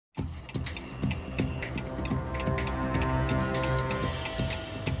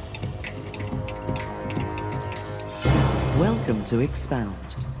to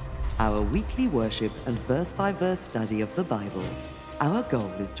Expound, our weekly worship and verse-by-verse study of the Bible. Our goal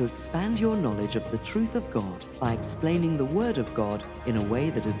is to expand your knowledge of the truth of God by explaining the Word of God in a way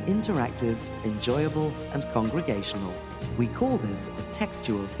that is interactive, enjoyable, and congregational. We call this a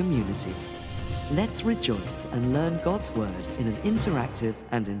textual community. Let's rejoice and learn God's Word in an interactive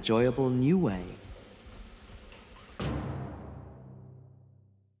and enjoyable new way.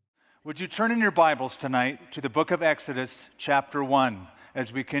 Would you turn in your Bibles tonight to the book of Exodus, chapter 1,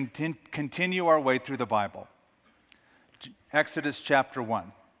 as we continue our way through the Bible. Exodus, chapter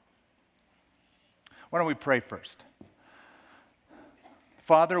 1. Why don't we pray first?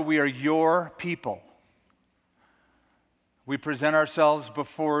 Father, we are your people. We present ourselves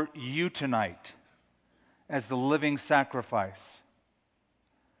before you tonight as the living sacrifice.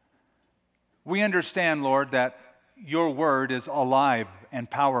 We understand, Lord, that your word is alive and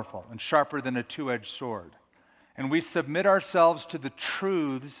powerful and sharper than a two-edged sword. And we submit ourselves to the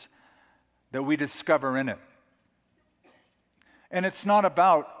truths that we discover in it. And it's not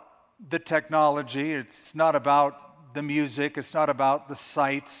about the technology, it's not about the music, it's not about the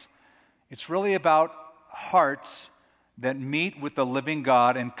sights. It's really about hearts that meet with the living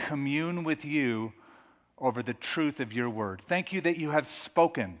God and commune with you over the truth of your word. Thank you that you have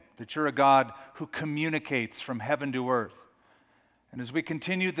spoken, that you're a God who communicates from heaven to earth. And as we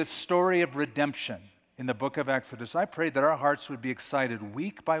continue the story of redemption in the book of Exodus, I pray that our hearts would be excited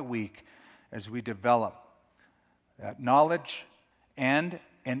week by week as we develop that knowledge and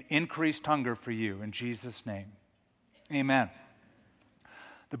an increased hunger for you. In Jesus' name, amen.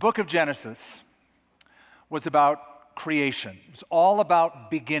 The book of Genesis was about creation. It was all about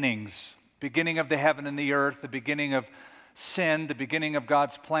beginnings. Beginning of the heaven and the earth, the beginning of sin, the beginning of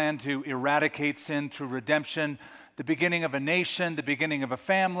God's plan to eradicate sin through redemption, the beginning of a nation, the beginning of a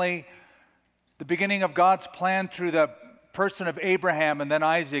family, the beginning of God's plan through the person of Abraham and then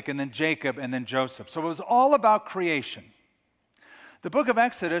Isaac and then Jacob and then Joseph. So it was all about creation. The book of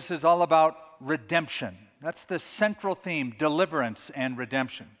Exodus is all about redemption. That's the central theme, deliverance and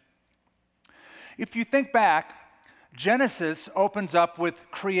redemption. If you think back, Genesis opens up with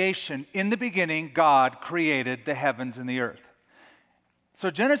creation. In the beginning, God created the heavens and the earth.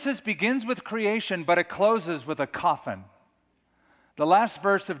 So Genesis begins with creation, but it closes with a coffin. The last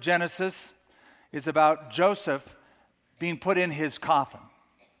verse of Genesis is about Joseph being put in his coffin.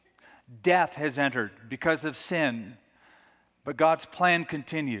 Death has entered because of sin, but God's plan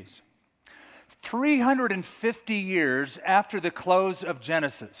continues. 350 years after the close of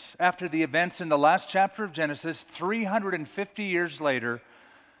Genesis, after the events in the last chapter of Genesis, 350 years later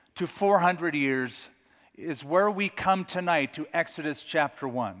to 400 years is where we come tonight to Exodus chapter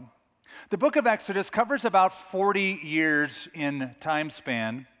 1. The book of Exodus covers about 40 years in time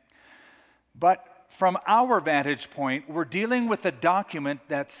span, but from our vantage point, we're dealing with a document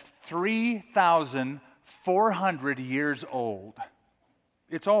that's 3,400 years old.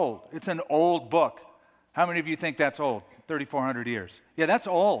 It's old. It's an old book. How many of you think that's old? 3,400 years. Yeah, that's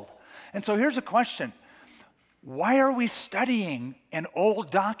old. And so here's a question. Why are we studying an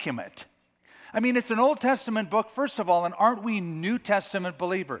old document? I mean, it's an Old Testament book, first of all, and aren't we New Testament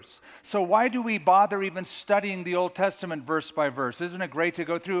believers? So why do we bother even studying the Old Testament verse by verse? Isn't it great to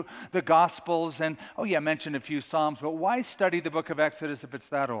go through the Gospels and, mention a few Psalms, but why study the book of Exodus if it's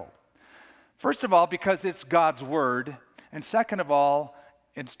that old? First of all, because it's God's Word, and second of all,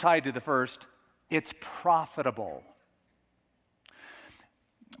 it's tied to the first, it's profitable.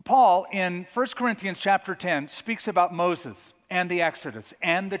 Paul, in 1 Corinthians chapter 10, speaks about Moses and the Exodus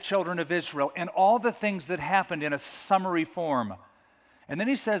and the children of Israel and all the things that happened in a summary form. And then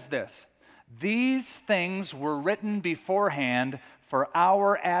he says this, "These things were written beforehand for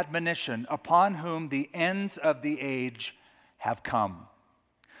our admonition, upon whom the ends of the age have come."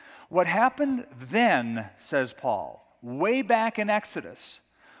 What happened then, says Paul, way back in Exodus,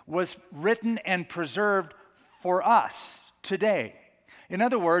 was written and preserved for us today. In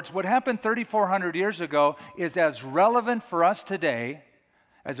other words, what happened 3,400 years ago is as relevant for us today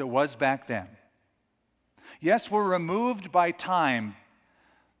as it was back then. Yes, we're removed by time,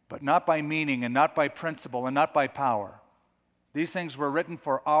 but not by meaning and not by principle and not by power. These things were written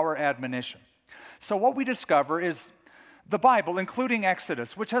for our admonition. So what we discover is the Bible, including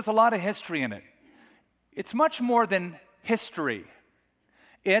Exodus, which has a lot of history in it. It's much more than history.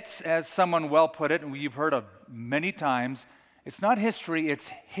 It's, as someone well put it, and you've heard of many times, it's not history, it's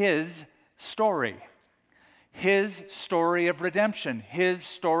His story. His story of redemption, His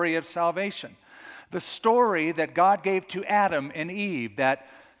story of salvation. The story that God gave to Adam and Eve, that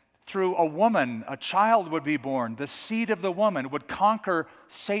through a woman, a child would be born, the seed of the woman would conquer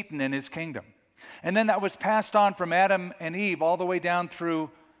Satan and his kingdom. And then that was passed on from Adam and Eve all the way down through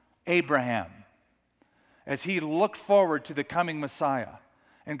Abraham as he looked forward to the coming Messiah.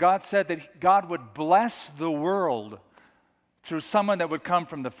 And God said that God would bless the world through someone that would come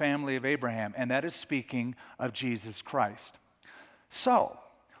from the family of Abraham, and that is speaking of Jesus Christ. So,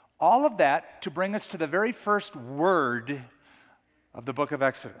 all of that to bring us to the very first word of the book of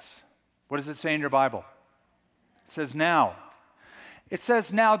Exodus. What does it say in your Bible? It says now. It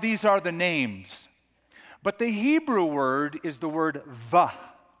says now these are the names. But the Hebrew word is the word va.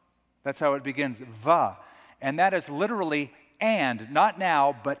 That's how it begins, va. And that is literally and, not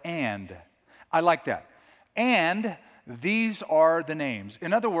now, but and. I like that. And these are the names.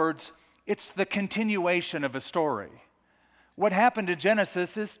 In other words, it's the continuation of a story. What happened in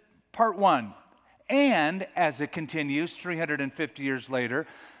Genesis is part one. And as it continues 350 years later,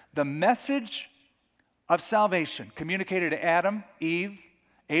 the message of salvation communicated to Adam, Eve,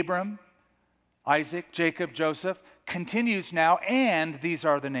 Abram, Isaac, Jacob, Joseph continues now, and these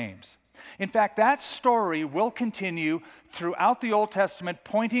are the names. In fact, that story will continue throughout the Old Testament,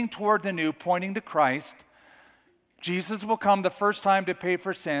 pointing toward the new, pointing to Christ. Jesus will come the first time to pay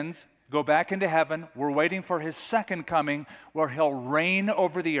for sins, go back into heaven. We're waiting for his second coming where he'll reign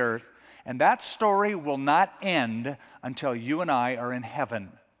over the earth. And that story will not end until you and I are in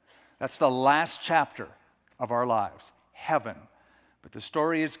heaven. That's the last chapter of our lives, heaven. But the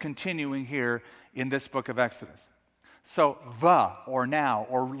story is continuing here in this book of Exodus. So, va, or now,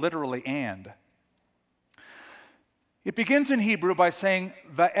 or literally and. It begins in Hebrew by saying,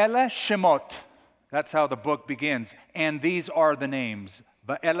 Va'ele Shemot. That's how the book begins. And these are the names,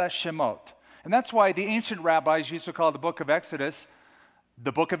 Va'ele Shemot. And that's why the ancient rabbis used to call the book of Exodus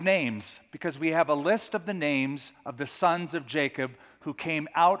the book of names, because we have a list of the names of the sons of Jacob who came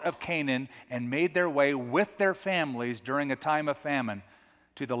out of Canaan and made their way with their families during a time of famine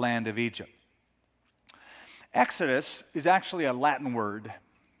to the land of Egypt. Exodus is actually a Latin word.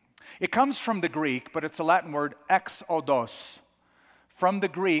 It comes from the Greek, but it's a Latin word, exodos, from the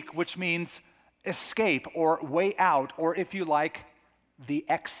Greek, which means escape or way out, or if you like, the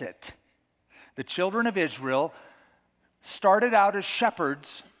exit. The children of Israel started out as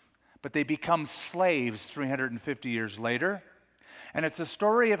shepherds, but they become slaves 350 years later. And it's a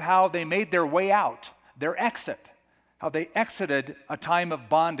story of how they made their way out, their exit, how they exited a time of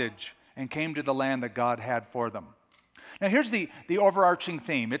bondage and came to the land that God had for them. Now here's the overarching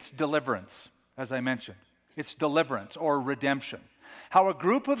theme. It's deliverance, as I mentioned. It's deliverance or redemption. How a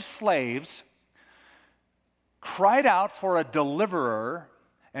group of slaves cried out for a deliverer,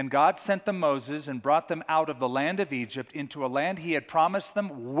 and God sent them Moses and brought them out of the land of Egypt into a land he had promised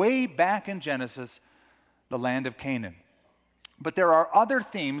them way back in Genesis, the land of Canaan. But there are other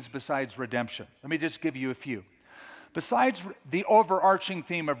themes besides redemption. Let me just give you a few. Besides the overarching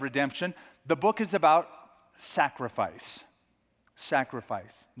theme of redemption, the book is about sacrifice.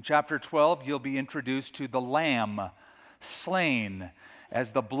 Sacrifice. In chapter 12, you'll be introduced to the lamb slain,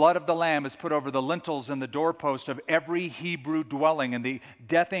 as the blood of the lamb is put over the lintels and the doorpost of every Hebrew dwelling, and the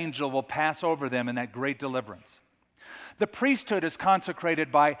death angel will pass over them in that great deliverance. The priesthood is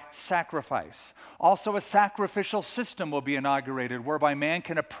consecrated by sacrifice. Also, a sacrificial system will be inaugurated whereby man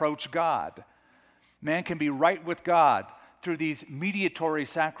can approach God. Man can be right with God through these mediatory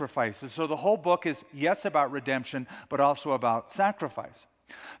sacrifices. So the whole book is, yes, about redemption, but also about sacrifice.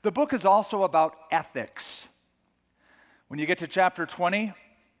 The book is also about ethics. When you get to chapter 20,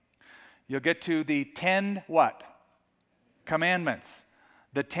 you'll get to the 10 what? Commandments.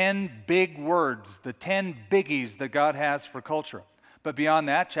 The 10 big words, the 10 biggies that God has for culture. But beyond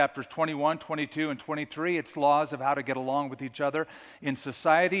that, chapters 21, 22, and 23, it's laws of how to get along with each other in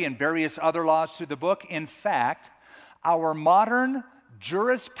society and various other laws through the book. In fact, our modern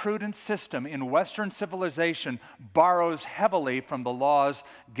jurisprudence system in Western civilization borrows heavily from the laws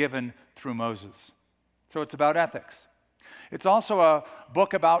given through Moses. So it's about ethics. It's also a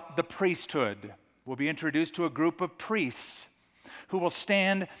book about the priesthood. We'll be introduced to a group of priests who will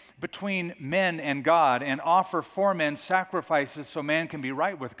stand between men and God and offer for men sacrifices so man can be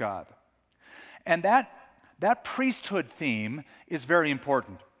right with God. And that priesthood theme is very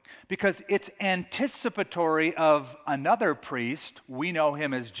important because it's anticipatory of another priest, we know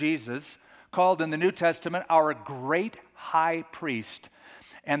him as Jesus, called in the New Testament our great high priest.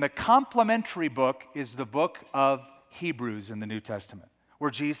 And the complementary book is the book of Hebrews in the New Testament,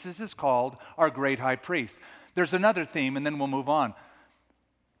 where Jesus is called our great high priest. There's another theme, and then we'll move on.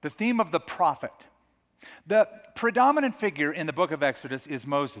 The theme of the prophet. The predominant figure in the book of Exodus is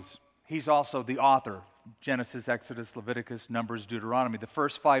Moses. He's also the author. Genesis, Exodus, Leviticus, Numbers, Deuteronomy. The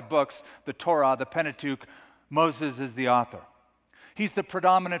first 5 books, the Torah, the Pentateuch, Moses is the author. He's the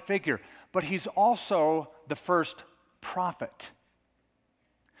predominant figure, but he's also the first prophet.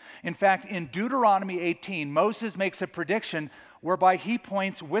 In fact, in Deuteronomy 18, Moses makes a prediction whereby he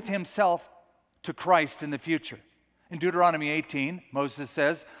points with himself to Christ in the future. In Deuteronomy 18, Moses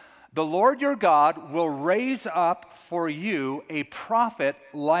says, "The Lord your God will raise up for you a prophet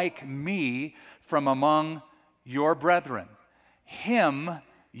like me from among your brethren. Him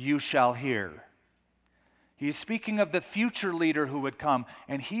you shall hear." He is speaking of the future leader who would come,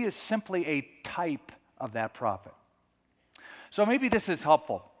 and he is simply a type of that prophet. So maybe this is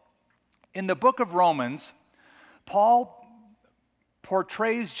helpful. In the book of Romans, Paul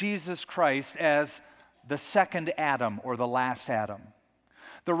portrays Jesus Christ as the second Adam or the last Adam.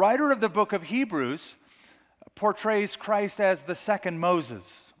 The writer of the book of Hebrews portrays Christ as the second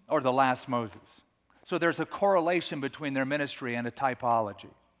Moses or the last Moses. So there's a correlation between their ministry and a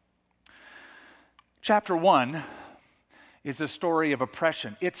typology. Chapter 1 is a story of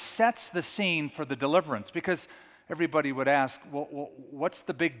oppression. It sets the scene for the deliverance because everybody would ask, well, what's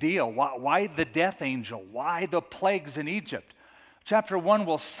the big deal? Why the death angel? Why the plagues in Egypt? Chapter 1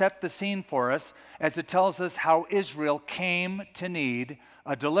 will set the scene for us as it tells us how Israel came to need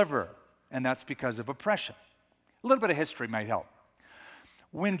a deliverer, and that's because of oppression. A little bit of history might help.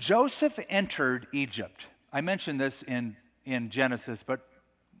 When Joseph entered Egypt, I mentioned this in Genesis, but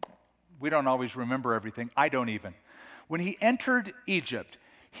we don't always remember everything. I don't even. When he entered Egypt,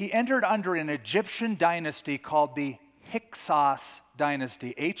 he entered under an Egyptian dynasty called the Hyksos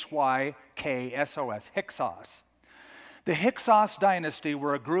dynasty, Hyksos, Hyksos. The Hyksos dynasty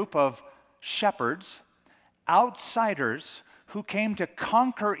were a group of shepherds, outsiders who came to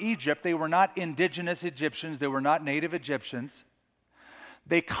conquer Egypt. They were not indigenous Egyptians. They were not native Egyptians.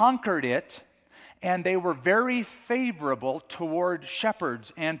 They conquered it, and they were very favorable toward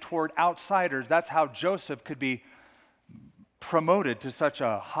shepherds and toward outsiders. That's how Joseph could be promoted to such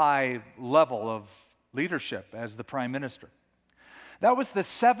a high level of leadership as the prime minister. That was the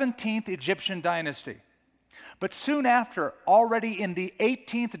 17th Egyptian dynasty. But soon after, already in the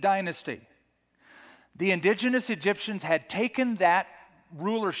 18th dynasty, the indigenous Egyptians had taken that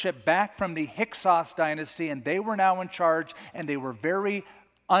rulership back from the Hyksos dynasty, and they were now in charge, and they were very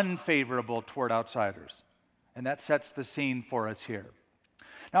unfavorable toward outsiders. And that sets the scene for us here.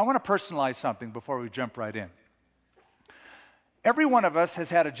 Now, I want to personalize something before we jump right in. Every one of us has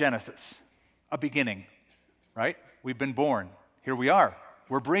had a genesis, a beginning, right? We've been born. Here we are.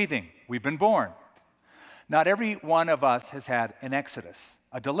 We're breathing. We've been born. Not every one of us has had an exodus,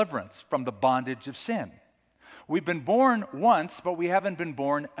 a deliverance from the bondage of sin. We've been born once, but we haven't been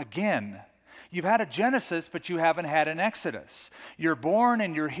born again. You've had a Genesis, but you haven't had an Exodus. You're born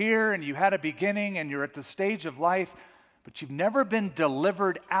and you're here and you had a beginning and you're at the stage of life, but you've never been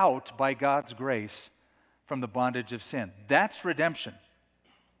delivered out by God's grace from the bondage of sin. That's redemption.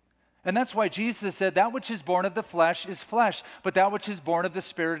 And that's why Jesus said, that which is born of the flesh is flesh, but that which is born of the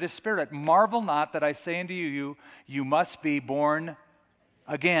Spirit is spirit. Marvel not that I say unto you, you must be born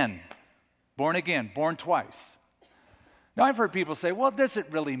again. Born again, born twice. Now, I've heard people say, well, does it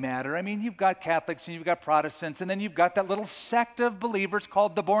really matter? I mean, you've got Catholics and you've got Protestants, and then you've got that little sect of believers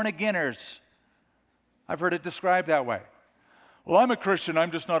called the born-againers. I've heard it described that way. Well, I'm a Christian,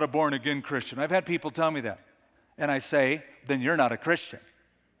 I'm just not a born-again Christian. I've had people tell me that. And I say, then you're not a Christian.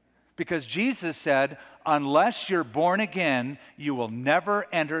 Because Jesus said, unless you're born again, you will never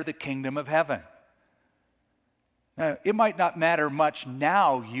enter the kingdom of heaven. Now, it might not matter much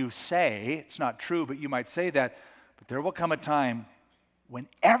now, you say. It's not true, but you might say that. But there will come a time when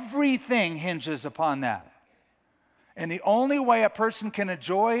everything hinges upon that. And the only way a person can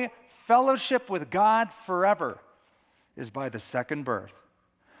enjoy fellowship with God forever is by the second birth.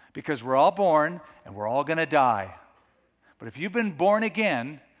 Because we're all born and we're all going to die. But if you've been born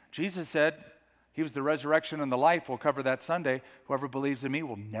again, Jesus said, he was the resurrection and the life. We'll cover that Sunday. Whoever believes in me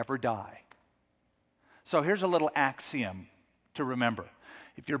will never die. So here's a little axiom to remember.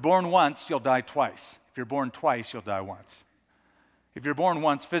 If you're born once, you'll die twice. If you're born twice, you'll die once. If you're born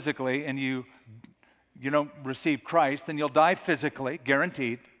once physically and you don't receive Christ, then you'll die physically,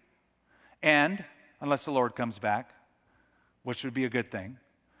 guaranteed. And, unless the Lord comes back, which would be a good thing,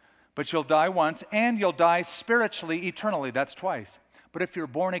 but you'll die once and you'll die spiritually, eternally. That's twice. But if you're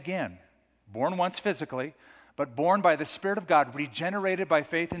born again, born once physically, but born by the Spirit of God, regenerated by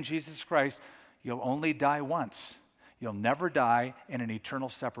faith in Jesus Christ, you'll only die once. You'll never die in an eternal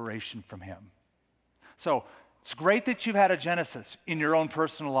separation from Him. So it's great that you've had a Genesis in your own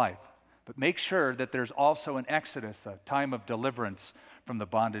personal life, but make sure that there's also an Exodus, a time of deliverance from the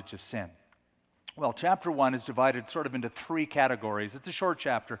bondage of sin. Well, chapter 1 is divided sort of into three categories. It's a short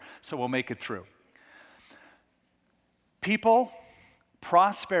chapter, so we'll make it through. People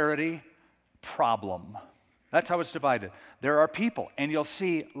prosperity, problem. That's how it's divided. There are people, and you'll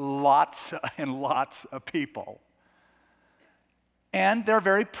see lots and lots of people. And they're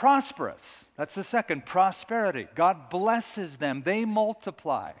very prosperous. That's the second, prosperity. God blesses them. They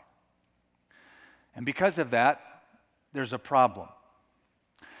multiply. And because of that, there's a problem.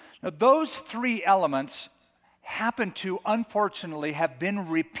 Now, those three elements happen to, unfortunately, have been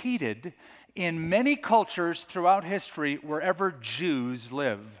repeated in many cultures throughout history wherever Jews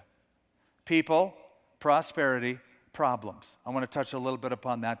live. People, prosperity, problems. I want to touch a little bit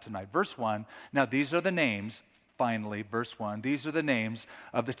upon that tonight. Verse 1, now these are the names, finally, verse 1, these are the names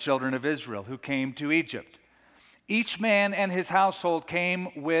of the children of Israel who came to Egypt. Each man and his household came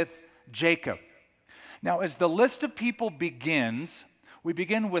with Jacob. Now, as the list of people begins, we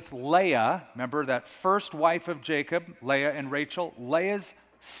begin with Leah. Remember that first wife of Jacob, Leah and Rachel? Leah's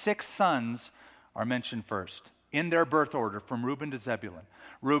 6 sons are mentioned first in their birth order from Reuben to Zebulun.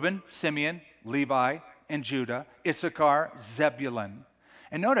 Reuben, Simeon, Levi, and Judah, Issachar, Zebulun.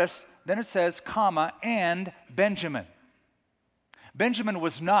 And notice, then it says, comma, and Benjamin. Benjamin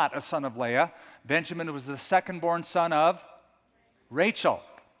was not a son of Leah. Benjamin was the second-born son of Rachel.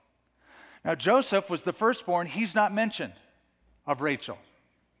 Now, Joseph was the firstborn. He's not mentioned of Rachel.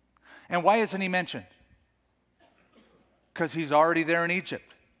 And why isn't he mentioned? Because he's already there in Egypt.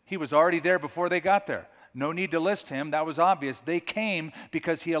 He was already there before they got there. No need to list him. That was obvious. They came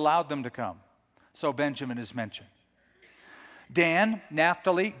because he allowed them to come. So Benjamin is mentioned. Dan,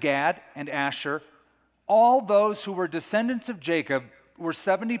 Naphtali, Gad, and Asher, all those who were descendants of Jacob were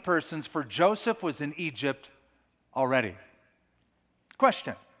 70 persons, for Joseph was in Egypt already.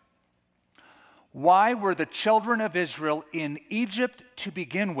 Question. Why were the children of Israel in Egypt to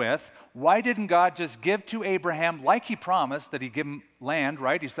begin with? Why didn't God just give to Abraham, like he promised, that he'd give him land,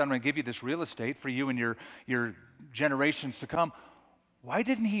 right? He said, I'm going to give you this real estate for you and your generations to come. Why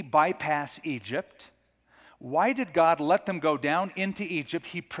didn't he bypass Egypt? Why did God let them go down into Egypt?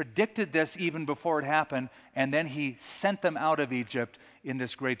 He predicted this even before it happened, and then he sent them out of Egypt in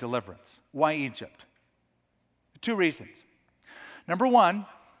this great deliverance. Why Egypt? 2 reasons. Number 1,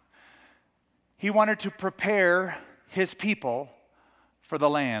 he wanted to prepare his people for the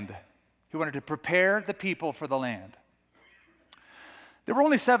land. He wanted to prepare the people for the land. There were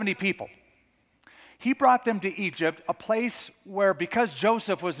only 70 people. He brought them to Egypt, a place where, because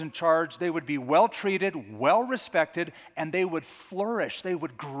Joseph was in charge, they would be well treated, well respected, and they would flourish. They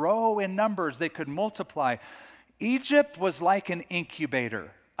would grow in numbers. They could multiply. Egypt was like an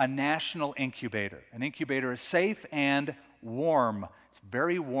incubator, a national incubator. An incubator is safe and warm. It's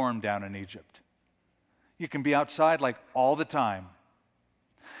very warm down in Egypt. You can be outside like all the time.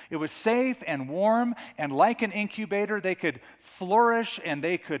 It was safe and warm, and like an incubator, they could flourish and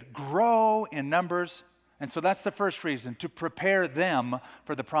they could grow in numbers. And so that's the first reason, to prepare them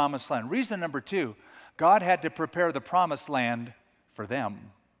for the promised land. Reason number 2, God had to prepare the promised land for them.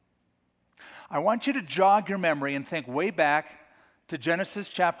 I want you to jog your memory and think way back to Genesis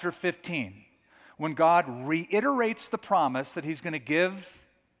chapter 15, when God reiterates the promise that he's going to give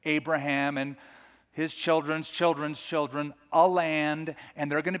Abraham and his children's children a land,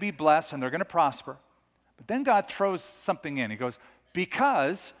 and they're going to be blessed and they're going to prosper. But then God throws something in. He goes,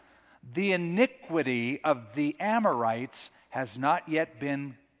 because the iniquity of the Amorites has not yet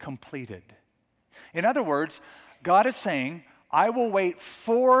been completed. In other words, God is saying, I will wait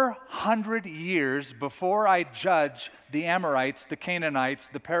 400 years before I judge the Amorites, the Canaanites,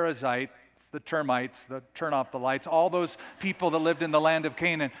 the Perizzites, the termites, the turn off the lights, all those people that lived in the land of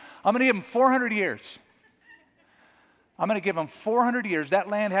Canaan. I'm going to give them 400 years. I'm going to give them 400 years. That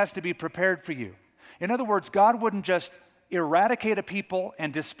land has to be prepared for you. In other words, God wouldn't just eradicate a people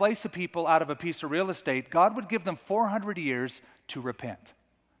and displace a people out of a piece of real estate. God would give them 400 years to repent.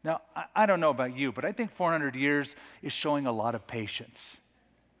 Now, I don't know about you, but I think 400 years is showing a lot of patience.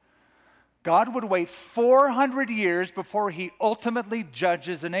 God would wait 400 years before he ultimately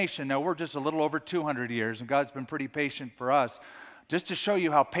judges a nation. Now, we're just a little over 200 years, and God's been pretty patient for us. Just to show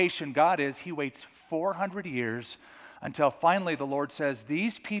you how patient God is, he waits 400 years until finally the Lord says,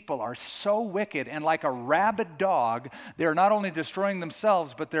 these people are so wicked, and like a rabid dog, they're not only destroying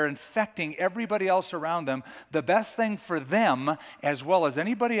themselves, but they're infecting everybody else around them. The best thing for them, as well as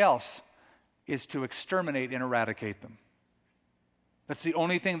anybody else, is to exterminate and eradicate them. That's the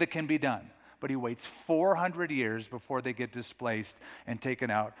only thing that can be done. But he waits 400 years before they get displaced and taken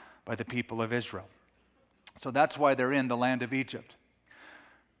out by the people of Israel. So that's why they're in the land of Egypt.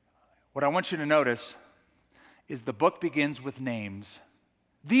 What I want you to notice is the book begins with names.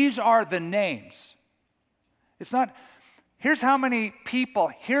 These are the names. It's not, here's how many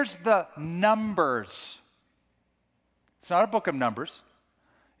people, here's the numbers. It's not a book of numbers.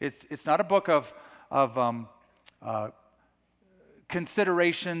 It's not a book of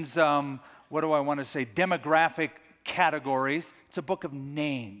considerations, what do I want to say, demographic categories. It's a book of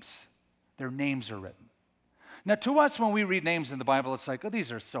names. Their names are written. Now, to us, when we read names in the Bible, it's like, oh,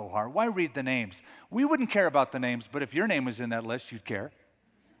 these are so hard. Why read the names? We wouldn't care about the names, but if your name was in that list, you'd care.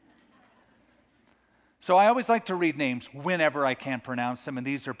 So I always like to read names whenever I can pronounce them, and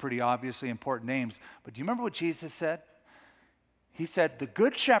these are pretty obviously important names. But do you remember what Jesus said? He said, the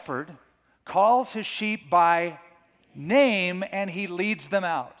good shepherd calls his sheep by name, and he leads them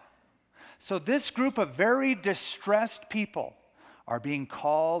out. So this group of very distressed people are being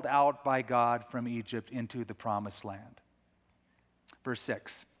called out by God from Egypt into the promised land. Verse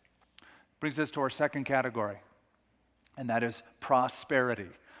 6 brings us to our second category, and that is prosperity.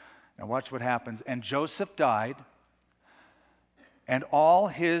 Now watch what happens. And Joseph died, and all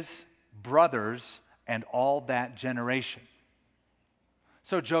his brothers and all that generation.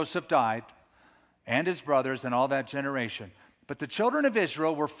 So Joseph died, and his brothers and all that generation. But the children of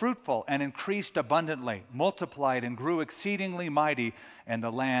Israel were fruitful and increased abundantly, multiplied and grew exceedingly mighty, and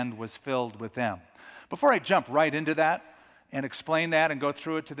the land was filled with them. Before I jump right into that and explain that and go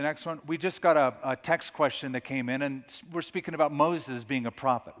through it to the next one, we just got a text question that came in, and we're speaking about Moses being a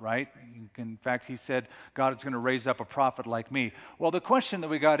prophet, right? In fact, he said, God is going to raise up a prophet like me. Well, the question that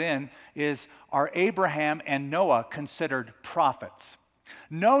we got in is, are Abraham and Noah considered prophets?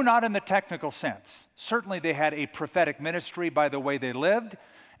 No, not in the technical sense. Certainly they had a prophetic ministry by the way they lived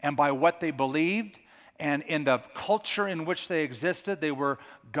and by what they believed, and in the culture in which they existed, they were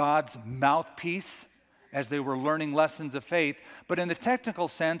God's mouthpiece as they were learning lessons of faith. But in the technical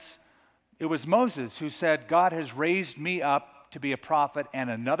sense, it was Moses who said, God has raised me up to be a prophet, and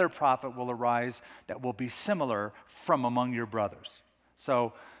another prophet will arise that will be similar from among your brothers.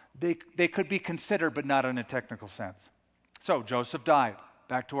 So they could be considered, but not in a technical sense. So Joseph died,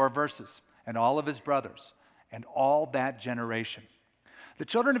 back to our verses, and all of his brothers, and all that generation. The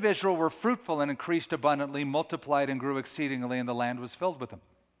children of Israel were fruitful and increased abundantly, multiplied and grew exceedingly, and the land was filled with them.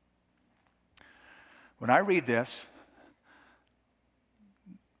 When I read this,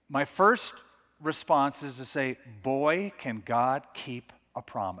 my first response is to say, boy, can God keep a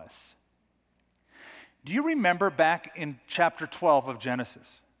promise. Do you remember back in chapter 12 of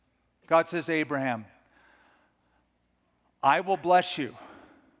Genesis? God says to Abraham, I will bless you,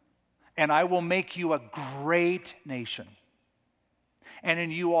 and I will make you a great nation, and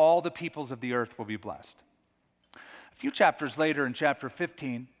in you all the peoples of the earth will be blessed. A few chapters later, in chapter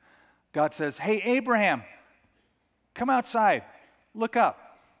 15, God says, hey, Abraham, come outside, look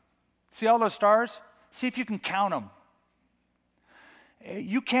up. See all those stars? See if you can count them.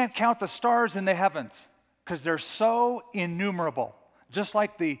 You can't count the stars in the heavens because they're so innumerable, just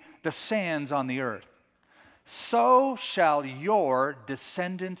like the sands on the earth. So shall your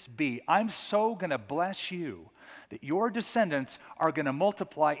descendants be. I'm so going to bless you that your descendants are going to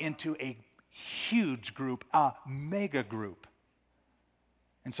multiply into a huge group, a mega group.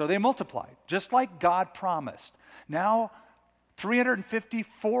 And so they multiplied, just like God promised. Now, 350,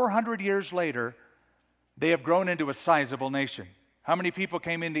 400 years later, they have grown into a sizable nation. How many people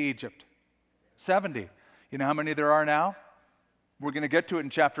came into Egypt? 70. You know how many there are now? We're going to get to it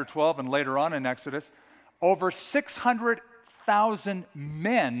in chapter 12 and later on in Exodus. Over 600,000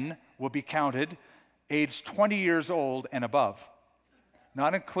 men will be counted, aged 20 years old and above.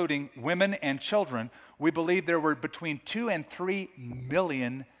 Not including women and children. We believe there were between 2 and 3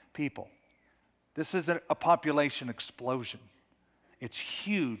 million people. This is a population explosion. It's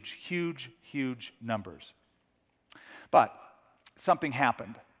huge, huge, huge numbers. But something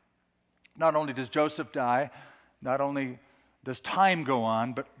happened. Not only does Joseph die, not only does time go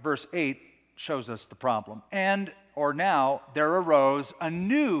on, but verse 8 shows us the problem. Now there arose a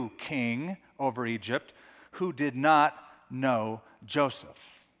new king over Egypt who did not know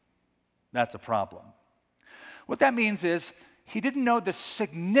Joseph. That's a problem. What that means is he didn't know the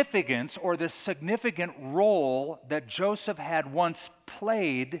significance or the significant role that Joseph had once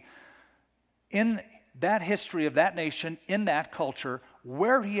played in that history of that nation, in that culture,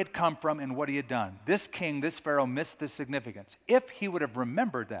 where he had come from and what he had done. This king, this pharaoh, missed the significance. If he would have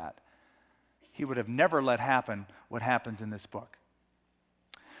remembered that, he would have never let happen what happens in this book.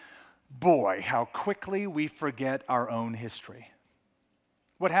 Boy, how quickly we forget our own history.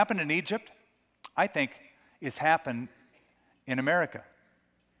 What happened in Egypt, I think, is happened in America.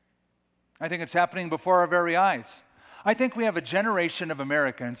 I think it's happening before our very eyes. I think we have a generation of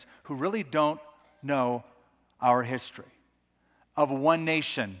Americans who really don't know our history of one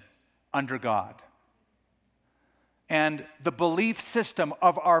nation under God and the belief system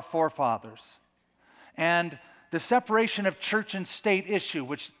of our forefathers and the separation of church and state issue,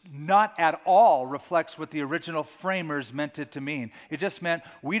 which not at all reflects what the original framers meant it to mean. It just meant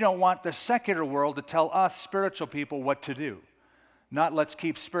we don't want the secular world to tell us spiritual people what to do. Not let's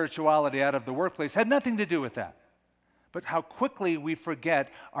keep spirituality out of the workplace. Had nothing to do with that. But how quickly we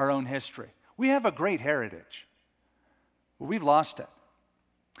forget our own history. We have a great heritage. Well, we've lost it.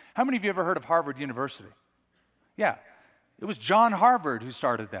 How many of you ever heard of Harvard University? Yeah, it was John Harvard who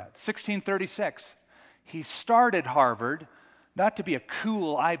started that, 1636. He started Harvard not to be a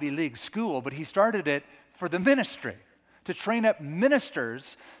cool Ivy League school, but he started it for the ministry, to train up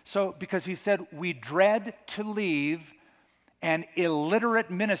ministers, because he said, we dread to leave an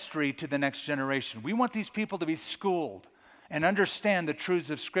illiterate ministry to the next generation. We want these people to be schooled and understand the truths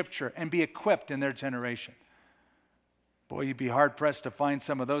of Scripture and be equipped in their generation. Boy, you'd be hard-pressed to find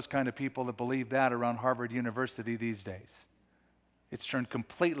some of those kind of people that believe that around Harvard University these days. It's turned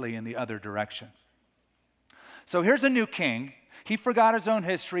completely in the other direction. So here's a new king. He forgot his own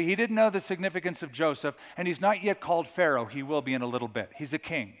history. He didn't know the significance of Joseph, and he's not yet called Pharaoh. He will be in a little bit. He's a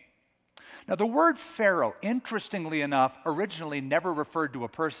king. Now, the word Pharaoh, interestingly enough, originally never referred to a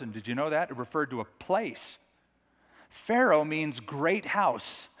person. Did you know that? It referred to a place. Pharaoh means great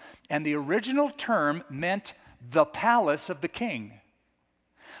house, and the original term meant the palace of the king.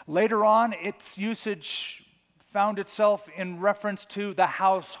 Later on, its usage found itself in reference to the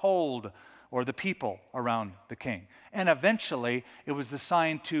household or the people around the king. And eventually, it was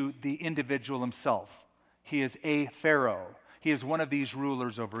assigned to the individual himself. He is a pharaoh. He is one of these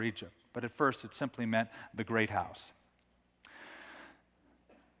rulers over Egypt. But at first, it simply meant the great house.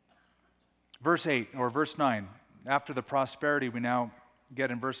 Verse 8, or verse 9, after the prosperity we now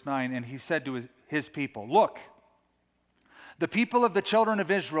get in verse 9, and he said to his people, look, the people of the children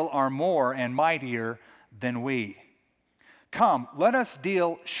of Israel are more and mightier than we. Come, let us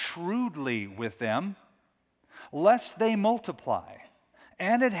deal shrewdly with them, lest they multiply.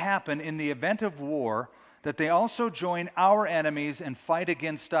 And it happen in the event of war that they also join our enemies and fight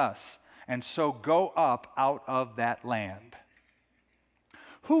against us, and so go up out of that land.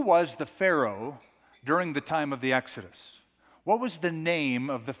 Who was the Pharaoh during the time of the Exodus? What was the name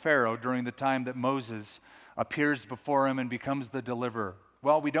of the Pharaoh during the time that Moses appears before him and becomes the deliverer?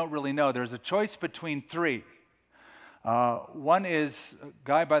 Well, we don't really know. There's a choice between three. One is a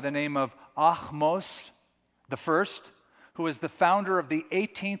guy by the name of Ahmose the First, who is the founder of the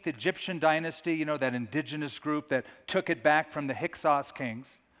 18th Egyptian dynasty, you know, that indigenous group that took it back from the Hyksos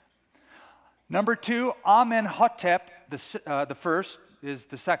kings. Number two, Amenhotep the first is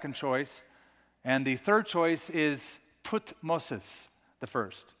the second choice, and the third choice is Thutmose the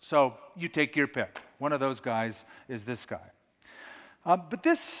first. So you take your pick. One of those guys is this guy. But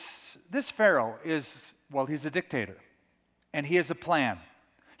this Pharaoh is, well, he's a dictator, and he has a plan.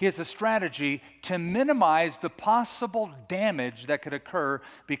 He has a strategy to minimize the possible damage that could occur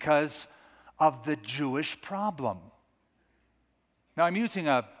because of the Jewish problem. Now, I'm using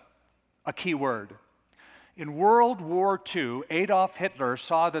a key word. In World War II, Adolf Hitler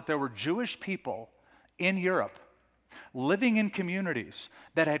saw that there were Jewish people in Europe living in communities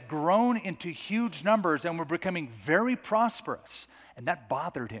that had grown into huge numbers and were becoming very prosperous, and that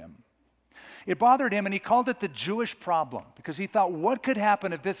bothered him. It bothered him, and he called it the Jewish problem, because he thought, what could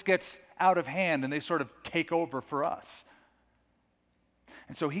happen if this gets out of hand and they sort of take over for us?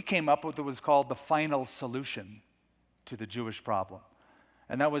 And so he came up with what was called the final solution to the Jewish problem.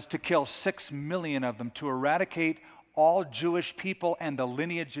 And that was to kill 6 million of them, to eradicate all Jewish people and the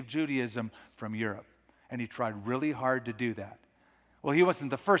lineage of Judaism from Europe. And he tried really hard to do that. Well, he wasn't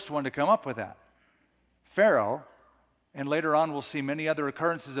the first one to come up with that. Pharaoh, and later on we'll see many other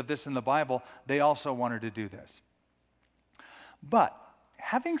occurrences of this in the Bible, they also wanted to do this. But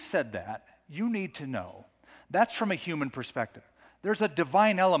having said that, you need to know that's from a human perspective. There's a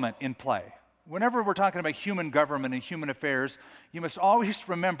divine element in play. Whenever we're talking about human government and human affairs, you must always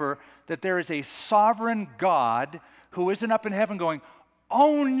remember that there is a sovereign God who isn't up in heaven going,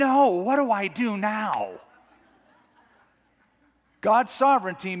 oh no, what do I do now? God's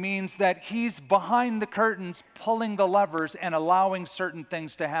sovereignty means that he's behind the curtains, pulling the levers and allowing certain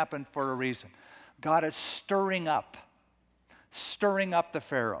things to happen for a reason. God is stirring up the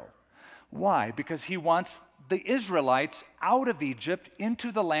Pharaoh. Why? Because he wants the Israelites out of Egypt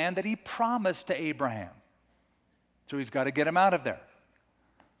into the land that he promised to Abraham. So he's got to get them out of there.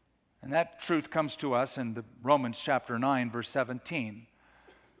 And that truth comes to us in the Romans chapter 9, verse 17,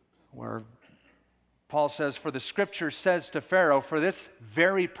 where Paul says, for the scripture says to Pharaoh, for this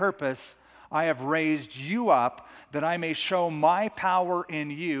very purpose I have raised you up, that I may show my power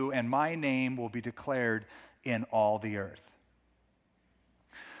in you, and my name will be declared in all the earth.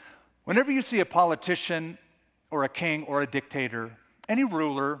 Whenever you see a politician or a king or a dictator, any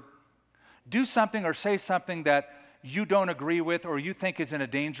ruler, do something or say something that you don't agree with or you think is in a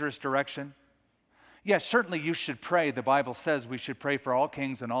dangerous direction, yes, certainly you should pray. The Bible says we should pray for all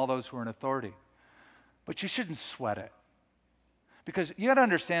kings and all those who are in authority. But you shouldn't sweat it. Because you got to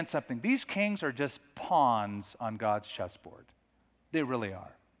understand something. These kings are just pawns on God's chessboard. They really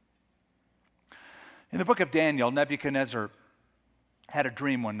are. In the book of Daniel, Nebuchadnezzar had a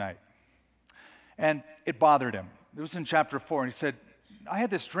dream one night. And it bothered him. It was in chapter 4. And he said, I had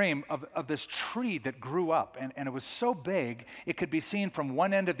this dream of this tree that grew up. And it was so big, it could be seen from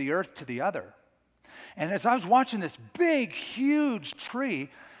one end of the earth to the other. And as I was watching this big, huge tree,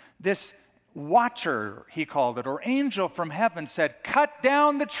 this watcher, he called it, or angel from heaven said, cut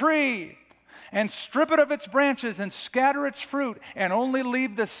down the tree and strip it of its branches and scatter its fruit and only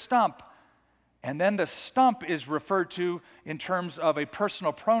leave the stump. And then the stump is referred to in terms of a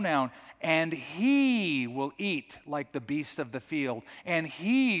personal pronoun, and he will eat like the beasts of the field, and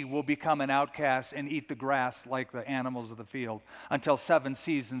he will become an outcast and eat the grass like the animals of the field until 7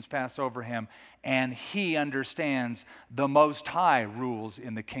 seasons pass over him, and he understands the Most High rules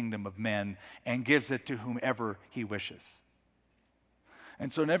in the kingdom of men and gives it to whomever he wishes.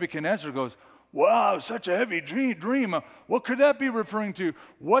 And so Nebuchadnezzar goes, wow, such a heavy dream. What could that be referring to?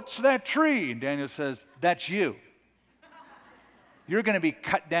 What's that tree? And Daniel says, that's you. You're going to be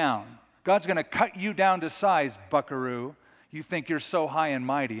cut down. God's going to cut you down to size, buckaroo. You think you're so high and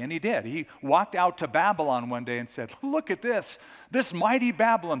mighty. And he did. He walked out to Babylon one day and said, look at this mighty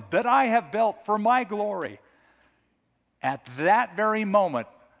Babylon that I have built for my glory. At that very moment,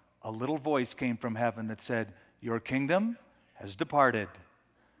 a little voice came from heaven that said, your kingdom has departed.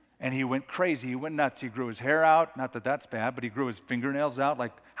 And he went crazy. He went nuts. He grew his hair out. Not that that's bad, but he grew his fingernails out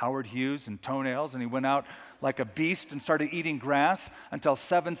like Howard Hughes and toenails. And he went out like a beast and started eating grass until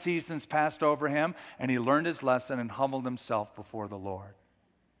 7 seasons passed over him. And he learned his lesson and humbled himself before the Lord.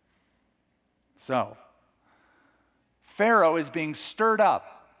 So, Pharaoh is being stirred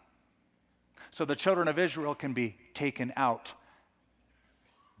up so the children of Israel can be taken out,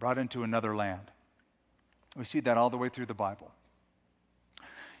 brought into another land. We see that all the way through the Bible.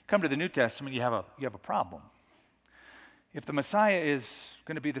 Come to the New Testament, you have a problem. If the Messiah is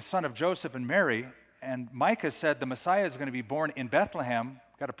going to be the son of Joseph and Mary, and Micah said the Messiah is going to be born in Bethlehem,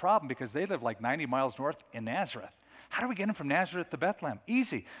 got a problem because they live like 90 miles north in Nazareth. How do we get him from Nazareth to Bethlehem?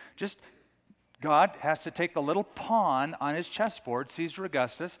 Easy. Just God has to take the little pawn on his chessboard, Caesar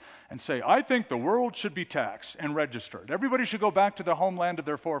Augustus, and say, I think the world should be taxed and registered. Everybody should go back to the homeland of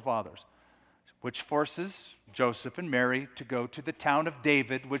their forefathers, which forces Joseph and Mary to go to the town of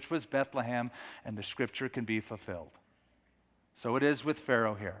David, which was Bethlehem, and the scripture can be fulfilled. So it is with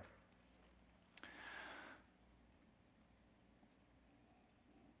Pharaoh here.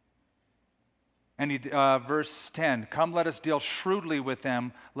 And verse 10, come let us deal shrewdly with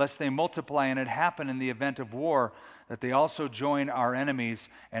them, lest they multiply, and it happen in the event of war, that they also join our enemies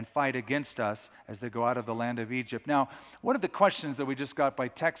and fight against us as they go out of the land of Egypt. Now, one of the questions that we just got by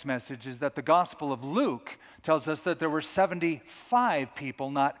text message is that the Gospel of Luke tells us that there were 75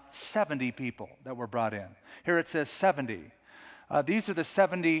 people, not 70 people that were brought in. Here it says 70. These are the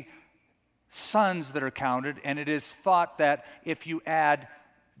 70 sons that are counted, and it is thought that if you add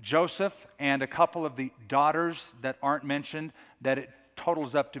Joseph and a couple of the daughters that aren't mentioned, that it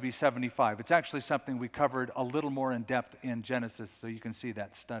totals up to be 75. It's actually something we covered a little more in depth in Genesis, so you can see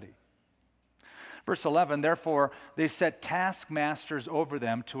that study. Verse 11, therefore they set taskmasters over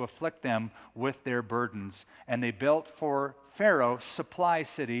them to afflict them with their burdens, and they built for Pharaoh supply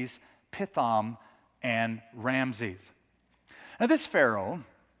cities, Pithom and Ramses. Now this Pharaoh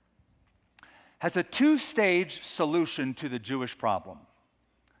has a 2-stage solution to the Jewish problem.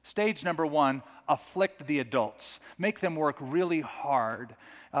 Stage number 1, afflict the adults. Make them work really hard.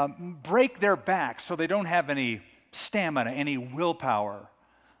 Break their backs so they don't have any stamina, any willpower,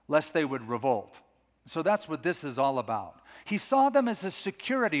 lest they would revolt. So that's what this is all about. He saw them as a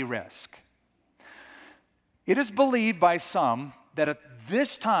security risk. It is believed by some that at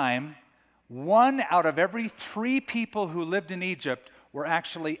this time, 1 out of every 3 people who lived in Egypt were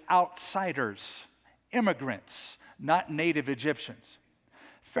actually outsiders, immigrants, not native Egyptians.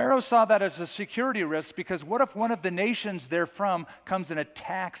 Pharaoh saw that as a security risk because what if one of the nations they're from comes and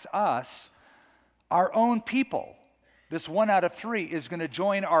attacks us, our own people? This 1 out of 3 is going to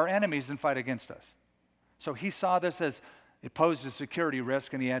join our enemies and fight against us. So he saw this as it posed a security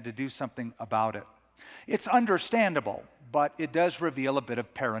risk and he had to do something about it. It's understandable, but it does reveal a bit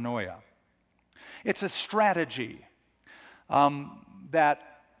of paranoia. It's a strategy of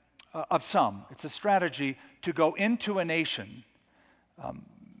some. It's a strategy to go into a nation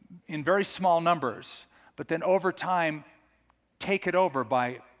in very small numbers, but then over time, take it over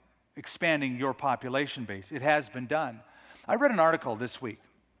by expanding your population base. It has been done. I read an article this week.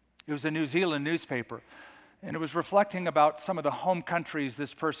 It was a New Zealand newspaper, and it was reflecting about some of the home countries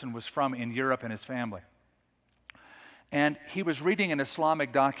this person was from in Europe and his family. And he was reading an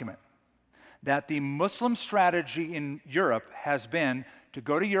Islamic document that the Muslim strategy in Europe has been to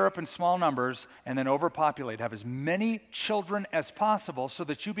go to Europe in small numbers and then overpopulate, have as many children as possible so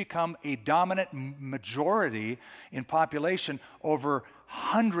that you become a dominant majority in population over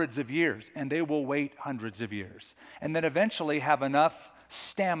hundreds of years, and they will wait hundreds of years. And then eventually have enough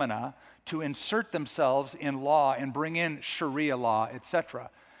stamina to insert themselves in law and bring in Sharia law, etc.,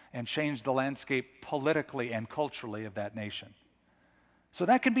 and change the landscape politically and culturally of that nation. So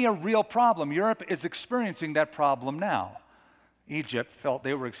that can be a real problem. Europe is experiencing that problem now. Egypt felt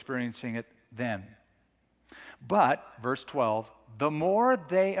they were experiencing it then. But, verse 12, the more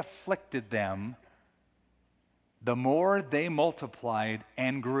they afflicted them, the more they multiplied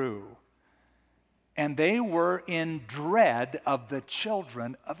and grew. And they were in dread of the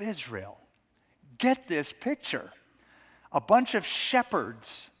children of Israel. Get this picture. A bunch of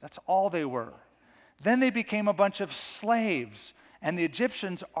shepherds, that's all they were. Then they became a bunch of slaves. And the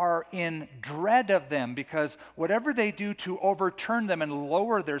Egyptians are in dread of them because whatever they do to overturn them and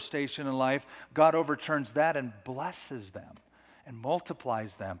lower their station in life, God overturns that and blesses them and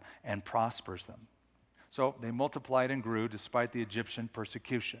multiplies them and prospers them. So they multiplied and grew despite the Egyptian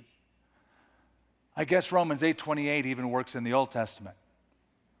persecution. I guess Romans 8:28 even works in the Old Testament.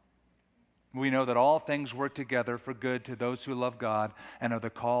 We know that all things work together for good to those who love God and are the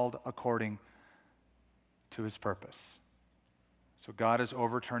called according to his purpose. So God is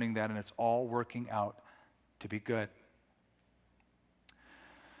overturning that, and it's all working out to be good.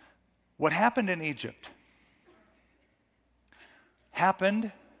 What happened in Egypt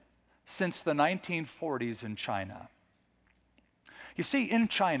happened since the 1940s in China. You see, in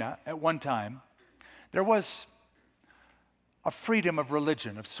China, at one time, there was a freedom of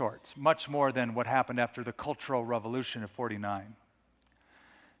religion of sorts, much more than what happened after the Cultural Revolution of '49.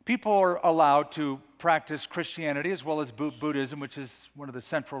 People are allowed to practice Christianity as well as Buddhism, which is one of the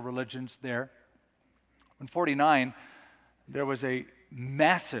central religions there. In '49, there was a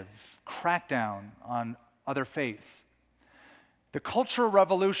massive crackdown on other faiths. The Cultural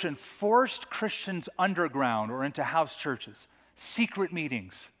Revolution forced Christians underground or into house churches, secret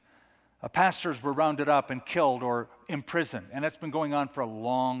meetings. Pastors were rounded up and killed or imprisoned, and it's been going on for a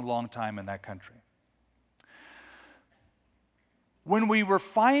long, long time in that country. When we were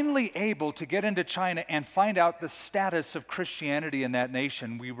finally able to get into China and find out the status of Christianity in that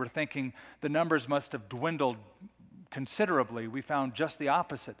nation, we were thinking the numbers must have dwindled considerably. We found just the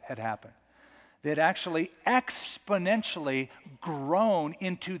opposite had happened. They had actually exponentially grown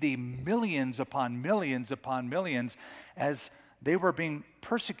into the millions upon millions upon millions. As they were being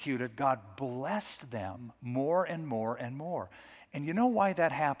persecuted, God blessed them more and more and more. And you know why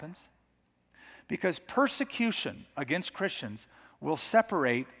that happens? Because persecution against Christians will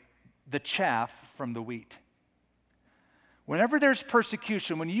separate the chaff from the wheat. Whenever there's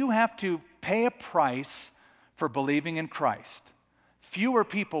persecution, when you have to pay a price for believing in Christ, fewer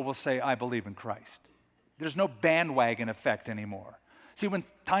people will say, I believe in Christ. There's no bandwagon effect anymore. See, when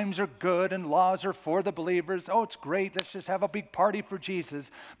times are good and laws are for the believers, oh, it's great, let's just have a big party for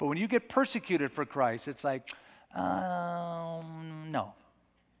Jesus. But when you get persecuted for Christ, it's like, no.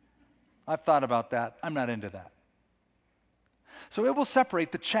 I've thought about that. I'm not into that. So it will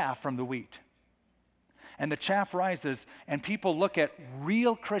separate the chaff from the wheat. And the chaff rises, and people look at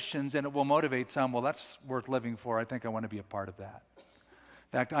real Christians, and it will motivate some, well, that's worth living for. I think I want to be a part of that.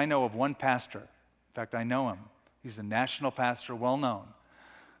 In fact, I know of one pastor. In fact, I know him. He's a national pastor, well known,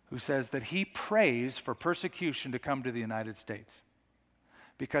 who says that he prays for persecution to come to the United States.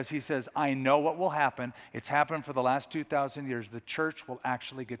 Because he says, I know what will happen. It's happened for the last 2,000 years. The church will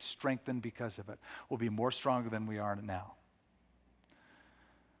actually get strengthened because of it. We'll be more stronger than we are now.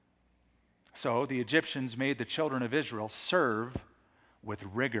 So the Egyptians made the children of Israel serve with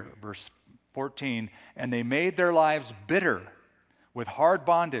rigor. Verse 14, and they made their lives bitter with hard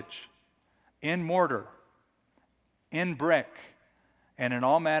bondage, in mortar, in brick, and in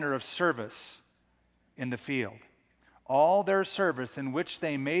all manner of service in the field. All their service in which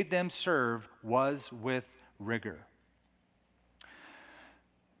they made them serve was with rigor.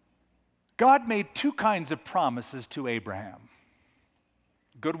 God made two kinds of promises to Abraham.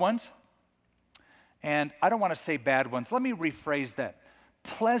 Good ones, and I don't want to say bad ones. Let me rephrase that.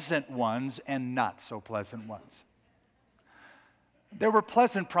 Pleasant ones and not so pleasant ones. There were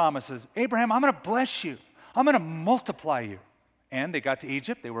pleasant promises. Abraham, I'm going to bless you. I'm going to multiply you. And they got to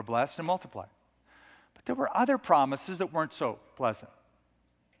Egypt, they were blessed and multiplied. But there were other promises that weren't so pleasant.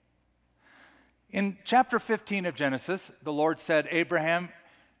 In chapter 15 of Genesis, the Lord said, Abraham,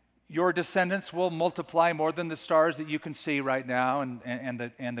 your descendants will multiply more than the stars that you can see right now and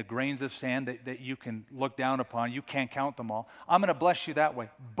the grains of sand that you can look down upon. You can't count them all. I'm going to bless you that way.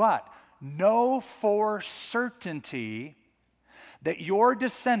 But know for certainty that your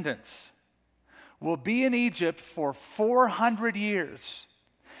descendants will be in Egypt for 400 years,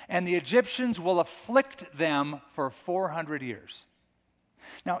 and the Egyptians will afflict them for 400 years.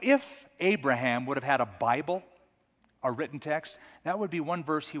 Now, if Abraham would have had a Bible, a written text, that would be one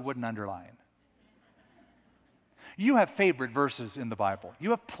verse he wouldn't underline. You have favorite verses in the Bible.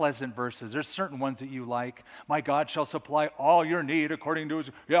 You have pleasant verses. There's certain ones that you like. My God shall supply all your need according to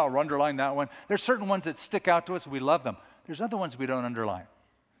his... Yeah, I'll underline that one. There's certain ones that stick out to us. We love them. There's other ones we don't underline.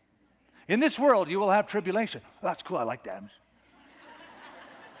 In this world, you will have tribulation. Well, that's cool. I like that.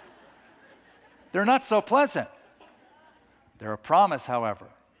 They're not so pleasant. They're a promise, however.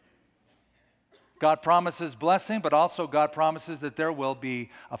 God promises blessing, but also God promises that there will be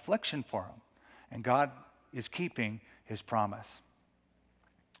affliction for him. And God is keeping his promise.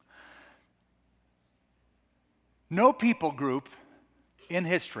 No people group in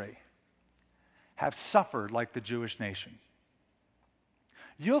history have suffered like the Jewish nation.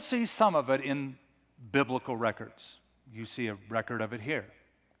 You'll see some of it in biblical records. You see a record of it here.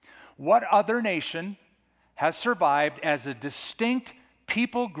 What other nation has survived as a distinct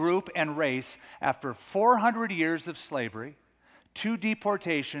people group and race after 400 years of slavery, 2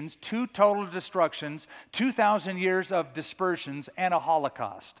 deportations, 2 total destructions, 2,000 years of dispersions, and a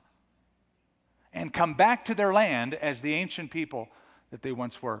Holocaust, and come back to their land as the ancient people that they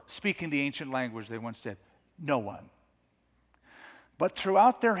once were, speaking the ancient language they once did? No one. But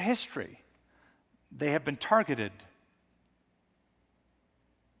throughout their history, they have been targeted.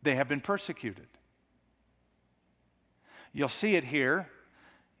 They have been persecuted. You'll see it here.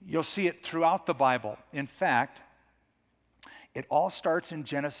 You'll see it throughout the Bible. In fact, it all starts in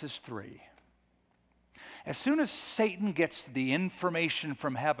Genesis 3. As soon as Satan gets the information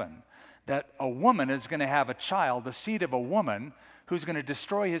from heaven that a woman is going to have a child, the seed of a woman who's going to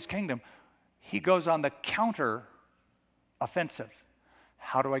destroy his kingdom, he goes on the counter offensive.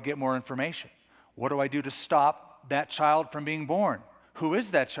 How do I get more information? What do I do to stop that child from being born? Who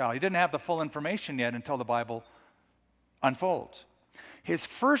is that child? He didn't have the full information yet until the Bible unfolds. His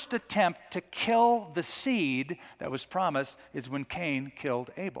first attempt to kill the seed that was promised is when Cain killed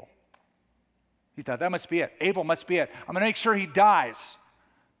Abel. He thought, that must be it. Abel must be it. I'm going to make sure he dies.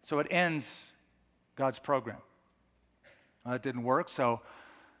 So it ends God's program. Well, that didn't work, so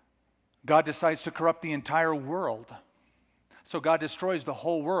God decides to corrupt the entire world. So God destroys the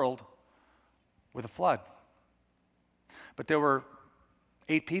whole world with a flood. But there were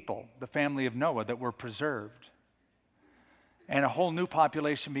 8 people, the family of Noah, that were preserved. And a whole new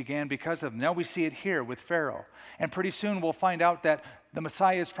population began because of them. Now we see it here with Pharaoh. And pretty soon we'll find out that the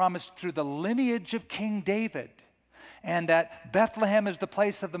Messiah is promised through the lineage of King David. And that Bethlehem is the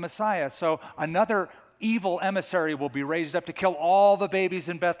place of the Messiah. So another evil emissary will be raised up to kill all the babies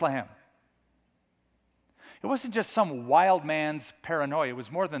in Bethlehem. It wasn't just some wild man's paranoia. It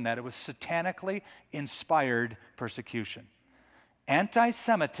was more than that. It was satanically inspired persecution.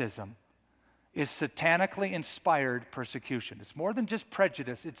 Anti-Semitism is satanically inspired persecution. It's more than just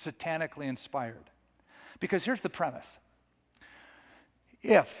prejudice, it's satanically inspired. Because here's the premise.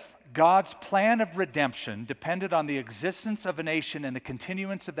 If God's plan of redemption depended on the existence of a nation and the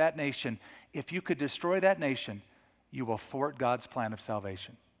continuance of that nation, if you could destroy that nation, you will thwart God's plan of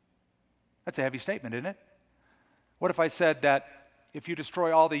salvation. That's a heavy statement, isn't it? What if I said that if you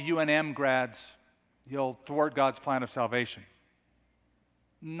destroy all the UNM grads, you'll thwart God's plan of salvation?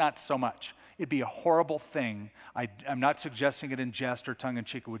 Not so much. It'd be a horrible thing. I'm not suggesting it in jest or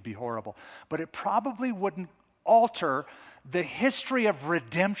tongue-in-cheek. It would be horrible. But it probably wouldn't alter the history of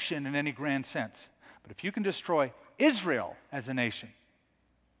redemption in any grand sense. But if you can destroy Israel as a nation,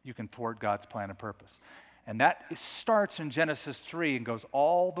 you can thwart God's plan and purpose. And that starts in Genesis 3 and goes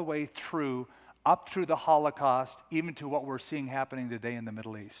all the way through, up through the Holocaust, even to what we're seeing happening today in the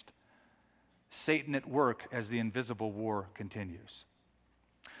Middle East. Satan at work as the invisible war continues.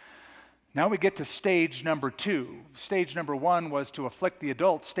 Now we get to stage number 2. Stage number 1 was to afflict the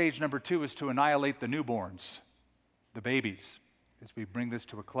adults. Stage number 2 is to annihilate the newborns, the babies, as we bring this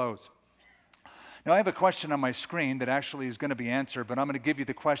to a close. Now I have a question on my screen that actually is going to be answered, but I'm going to give you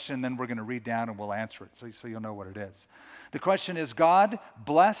the question, then we're going to read down and we'll answer it so you'll know what it is. The question is, God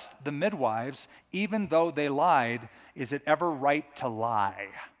blessed the midwives even though they lied. Is it ever right to lie?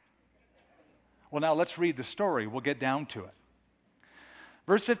 Well, now let's read the story. We'll get down to it.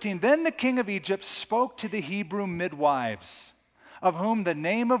 Verse 15, then the king of Egypt spoke to the Hebrew midwives, of whom the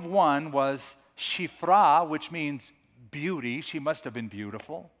name of one was Shiphrah, which means beauty. She must have been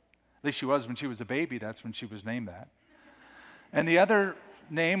beautiful. At least she was when she was a baby. That's when she was named that. And the other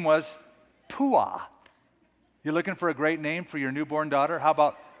name was Puah. You're looking for a great name for your newborn daughter? How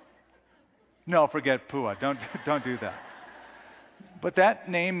about, no, forget Puah. Don't do that. But that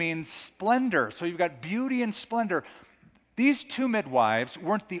name means splendor. So you've got beauty and splendor. These two midwives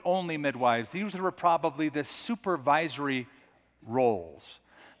weren't the only midwives. These were probably the supervisory roles.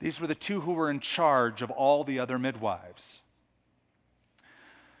 These were the two who were in charge of all the other midwives.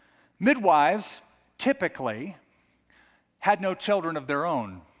 Midwives typically had no children of their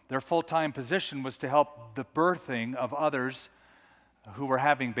own. Their full-time position was to help the birthing of others who were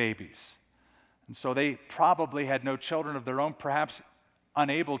having babies. And so they probably had no children of their own, perhaps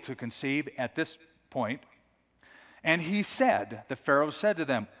unable to conceive at this point. And he said, the Pharaoh said to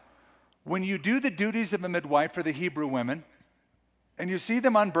them, when you do the duties of a midwife for the Hebrew women, and you see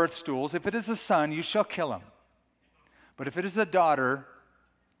them on birth stools, if it is a son, you shall kill him. But if it is a daughter,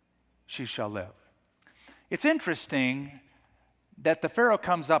 she shall live. It's interesting that the Pharaoh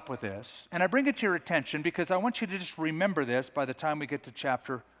comes up with this, and I bring it to your attention because I want you to just remember this by the time we get to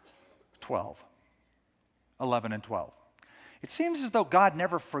chapter 12, 11 and 12. It seems as though God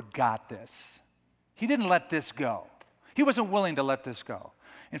never forgot this. He didn't let this go. He wasn't willing to let this go.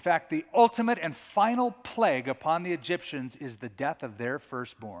 In fact, the ultimate and final plague upon the Egyptians is the death of their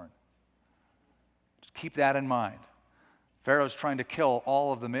firstborn. Just keep that in mind. Pharaoh's trying to kill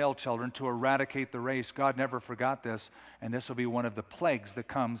all of the male children to eradicate the race. God never forgot this, and this will be one of the plagues that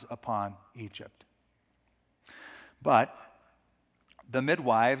comes upon Egypt. But the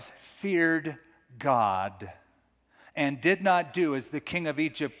midwives feared God and did not do as the king of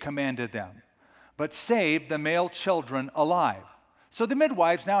Egypt commanded them, but saved the male children alive. So the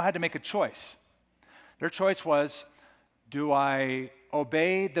midwives now had to make a choice. Their choice was, do I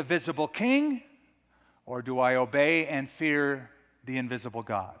obey the visible king, or do I obey and fear the invisible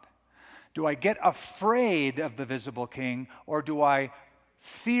God? Do I get afraid of the visible king, or do I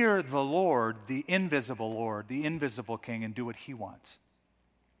fear the Lord, the invisible king, and do what he wants?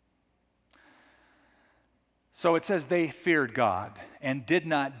 So it says they feared God and did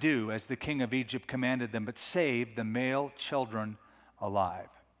not do as the king of Egypt commanded them, but saved the male children alive.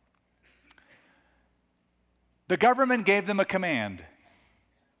 The government gave them a command.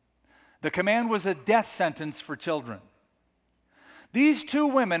 The command was a death sentence for children. These two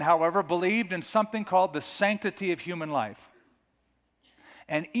women, however, believed in something called the sanctity of human life.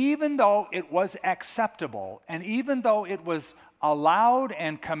 And even though it was acceptable, and even though it was allowed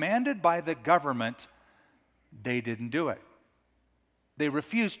and commanded by the government, they didn't do it. They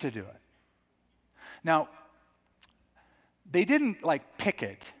refused to do it. Now, they didn't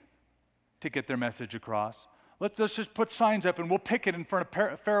picket to get their message across. Let's just put signs up and we'll picket in front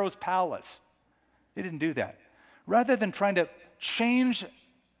of Pharaoh's palace. They didn't do that. Rather than trying to change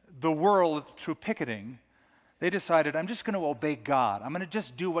the world through picketing, they decided, I'm just going to obey God. I'm going to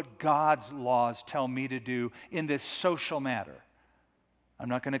just do what God's laws tell me to do in this social matter. I'm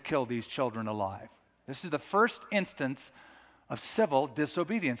not going to kill these children alive. This is the first instance of civil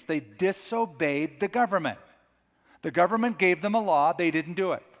disobedience. They disobeyed the government. The government gave them a law. They didn't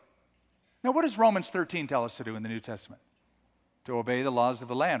do it. Now, what does Romans 13 tell us to do in the New Testament? To obey the laws of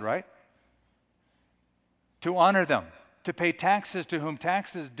the land, right? To honor them. To pay taxes to whom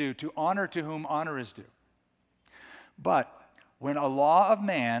taxes due. To honor to whom honor is due. But when a law of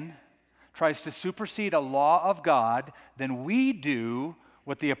man tries to supersede a law of God, then we do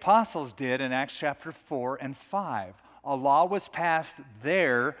what the apostles did in Acts chapter 4 and 5. A law was passed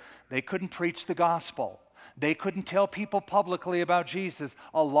there. They couldn't preach the gospel. They couldn't tell people publicly about Jesus.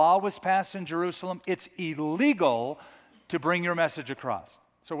 A law was passed in Jerusalem. It's illegal to bring your message across.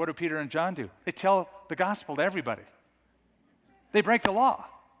 So what do Peter and John do? They tell the gospel to everybody. They break the law.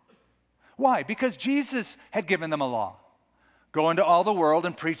 Why? Because Jesus had given them a law. Go into all the world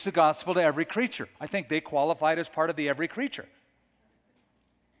and preach the gospel to every creature. I think they qualified as part of the every creature.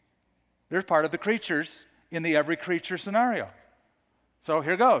 They're part of the creatures in the every creature scenario. So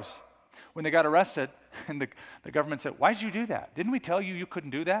here goes. When they got arrested, and the government said, why did you do that? Didn't we tell you you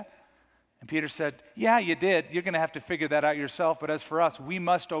couldn't do that? And Peter said, yeah, you did. You're going to have to figure that out yourself. But as for us, we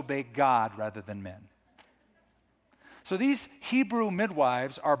must obey God rather than men. So these Hebrew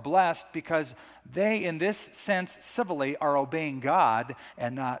midwives are blessed because they, in this sense, civilly, are obeying God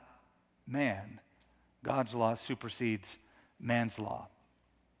and not man. God's law supersedes man's law.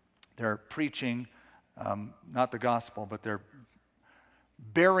 They're preaching, not the gospel, but they're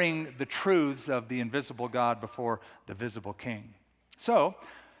bearing the truths of the invisible God before the visible king. So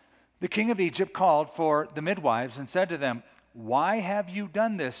the king of Egypt called for the midwives and said to them, "Why have you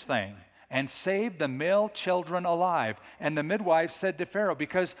done this thing and saved the male children alive?" And the midwives said to Pharaoh,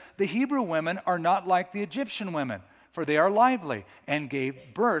 "Because the Hebrew women are not like the Egyptian women, for they are lively," and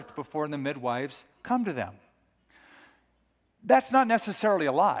gave birth before the midwives come to them. That's not necessarily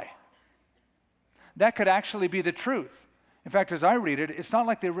a lie. That could actually be the truth. In fact, as I read it, it's not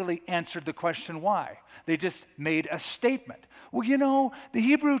like they really answered the question why. They just made a statement. Well, you know, the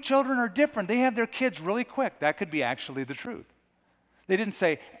Hebrew children are different. They have their kids really quick. That could be actually the truth. They didn't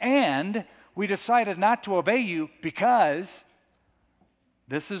say, "And we decided not to obey you because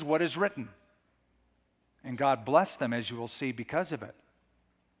this is what is written." And God blessed them, as you will see, because of it.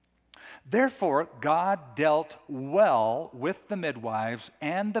 Therefore, God dealt well with the midwives,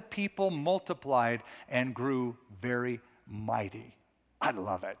 and the people multiplied and grew very mighty. I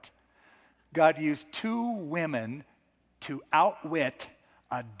love it. God used 2 women to outwit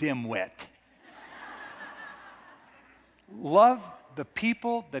a dimwit. Love the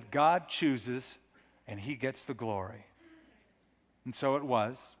people that God chooses, and he gets the glory. And so it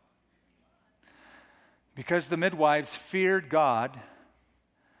was. Because the midwives feared God,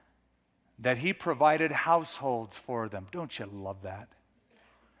 that he provided households for them. Don't you love that?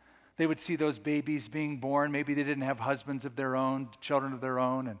 They would see those babies being born. Maybe they didn't have husbands of their own, children of their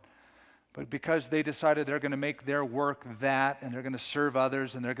own, but because they decided they're going to make their work that, and they're going to serve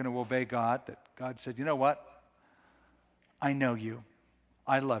others, and they're going to obey God, that God said, "You know what? I know you.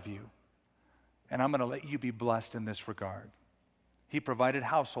 I love you. And I'm going to let you be blessed in this regard." He provided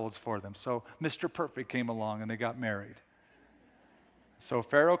households for them. So Mr. Perfect came along and they got married. So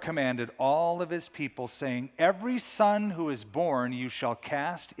Pharaoh commanded all of his people, saying, "Every son who is born you shall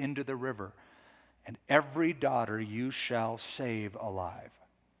cast into the river, and every daughter you shall save alive."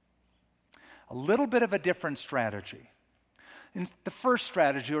 A little bit of a different strategy. In the first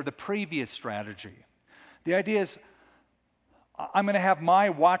strategy, or the previous strategy, the idea is, I'm going to have my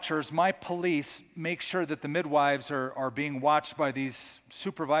watchers, my police, make sure that the midwives are being watched by these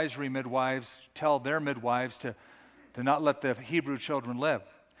supervisory midwives, tell their midwives to not let the Hebrew children live.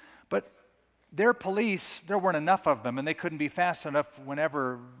 But their police, there weren't enough of them, and they couldn't be fast enough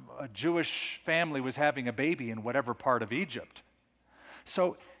whenever a Jewish family was having a baby in whatever part of Egypt.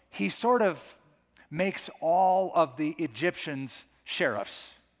 So he sort of makes all of the Egyptians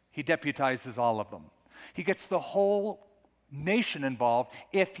sheriffs. He deputizes all of them. He gets the whole nation involved.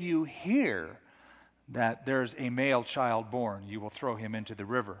 If you hear that there's a male child born, you will throw him into the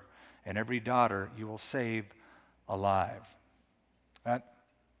river, and every daughter you will save alive.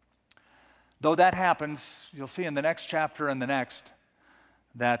 Though that happens, you'll see in the next chapter and the next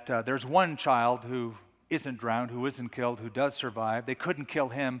that there's one child who isn't drowned, who isn't killed, who does survive. They couldn't kill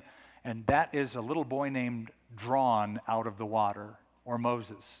him, and that is a little boy named drawn out of the water, or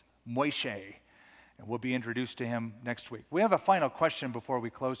Moses, Moshe. And we'll be introduced to him next week. We have a final question before we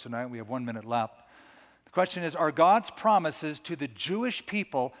close tonight. We have 1 minute left. The question is, are God's promises to the Jewish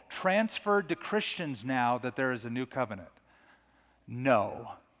people transferred to Christians now that there is a new covenant?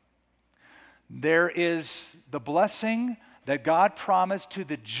 No. There is the blessing that God promised to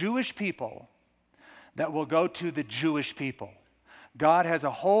the Jewish people that will go to the Jewish people. God has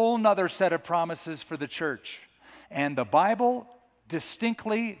a whole nother set of promises for the church. And the Bible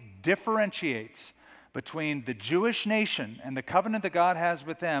distinctly differentiates between the Jewish nation and the covenant that God has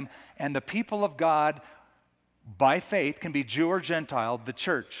with them and the people of God by faith, can be Jew or Gentile, the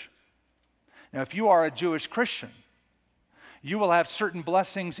church. Now, if you are a Jewish Christian, you will have certain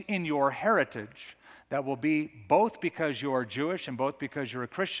blessings in your heritage that will be both because you are Jewish and both because you're a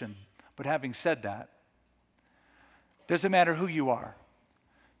Christian. But having said that, doesn't matter who you are.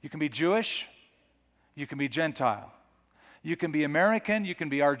 You can be Jewish, you can be Gentile. You can be American, you can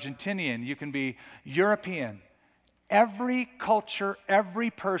be Argentinian, you can be European. Every culture, every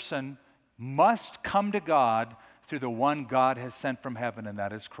person must come to God through the one God has sent from heaven, and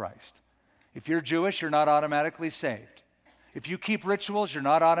that is Christ. If you're Jewish, you're not automatically saved. If you keep rituals, you're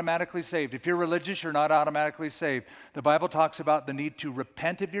not automatically saved. If you're religious, you're not automatically saved. The Bible talks about the need to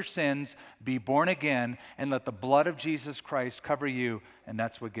repent of your sins, be born again, and let the blood of Jesus Christ cover you, and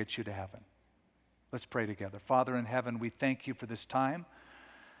that's what gets you to heaven. Let's pray together. Father in heaven, we thank you for this time,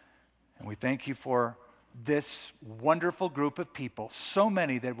 and we thank you for this wonderful group of people, so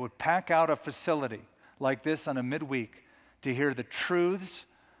many that would pack out a facility like this on a midweek to hear the truths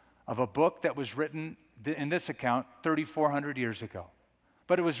of a book that was written, in this account, 3,400 years ago.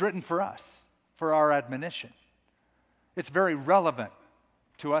 But it was written for us, for our admonition. It's very relevant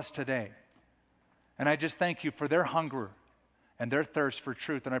to us today. And I just thank you for their hunger and their thirst for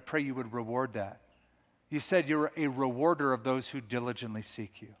truth, and I pray you would reward that You said you're a rewarder of those who diligently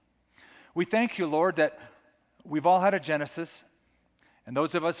seek you. We thank you, Lord, that we've all had a Genesis, and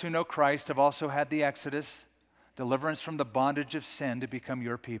those of us who know Christ have also had the Exodus, deliverance from the bondage of sin to become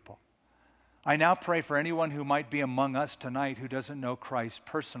your people. I now pray for anyone who might be among us tonight who doesn't know Christ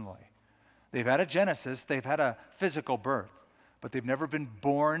personally. They've had a Genesis, they've had a physical birth, but they've never been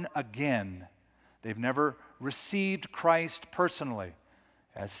born again. They've never received Christ personally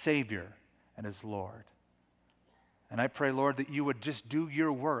as Savior and as Lord. And I pray, Lord, that you would just do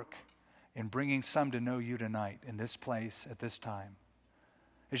your work in bringing some to know you tonight in this place at this time.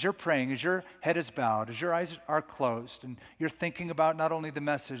 As you're praying, as your head is bowed, as your eyes are closed, and you're thinking about not only the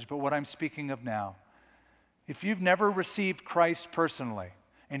message, but what I'm speaking of now, if you've never received Christ personally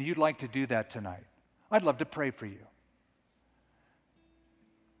and you'd like to do that tonight, I'd love to pray for you.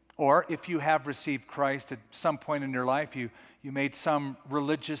 Or if you have received Christ at some point in your life, you made some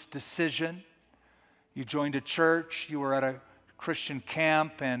religious decision, you joined a church, you were at a Christian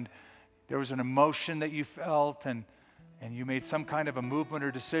camp, and there was an emotion that you felt, and you made some kind of a movement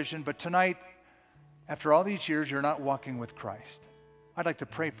or decision, but tonight, after all these years, you're not walking with Christ. I'd like to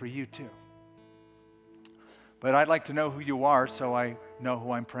pray for you too. But I'd like to know who you are so I know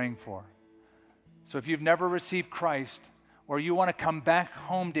who I'm praying for. So if you've never received Christ, or you want to come back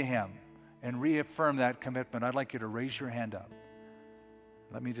home to Him and reaffirm that commitment, I'd like you to raise your hand up.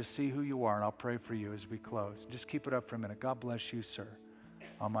 Let me just see who you are, and I'll pray for you as we close. Just keep it up for a minute. God bless you, sir.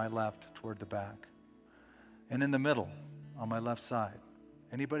 On my left, toward the back. And in the middle, on my left side.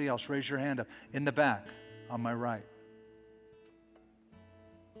 Anybody else, raise your hand up. In the back, on my right.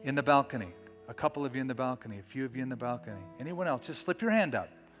 In the balcony. A couple of you in the balcony, a few of you in the balcony. Anyone else, just slip your hand up.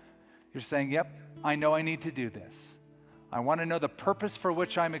 You're saying, yep, I know I need to do this. I want to know the purpose for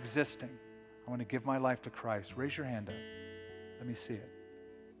which I'm existing. I want to give my life to Christ. Raise your hand up. Let me see it.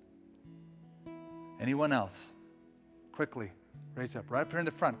 Anyone else? Quickly, raise up. Right up here in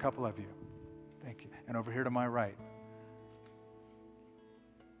the front, a couple of you. Thank you. And over here to my right.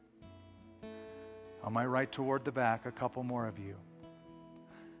 On my right toward the back, a couple more of you.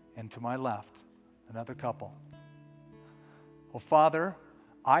 And to my left, another couple. Well, Father,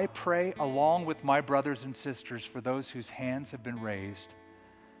 I pray along with my brothers and sisters for those whose hands have been raised.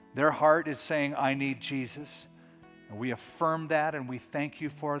 Their heart is saying, I need Jesus. And we affirm that, and we thank you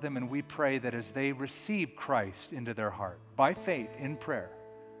for them, and we pray that as they receive Christ into their heart, by faith, in prayer,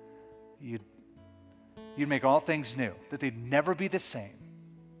 you'd make all things new, that they'd never be the same.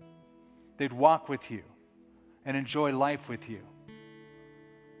 They'd walk with you and enjoy life with you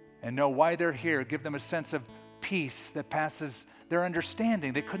and know why they're here. Give them a sense of peace that passes their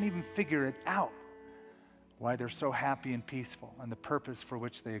understanding. They couldn't even figure it out, why they're so happy and peaceful and the purpose for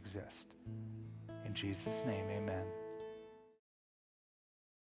which they exist. In Jesus' name, amen.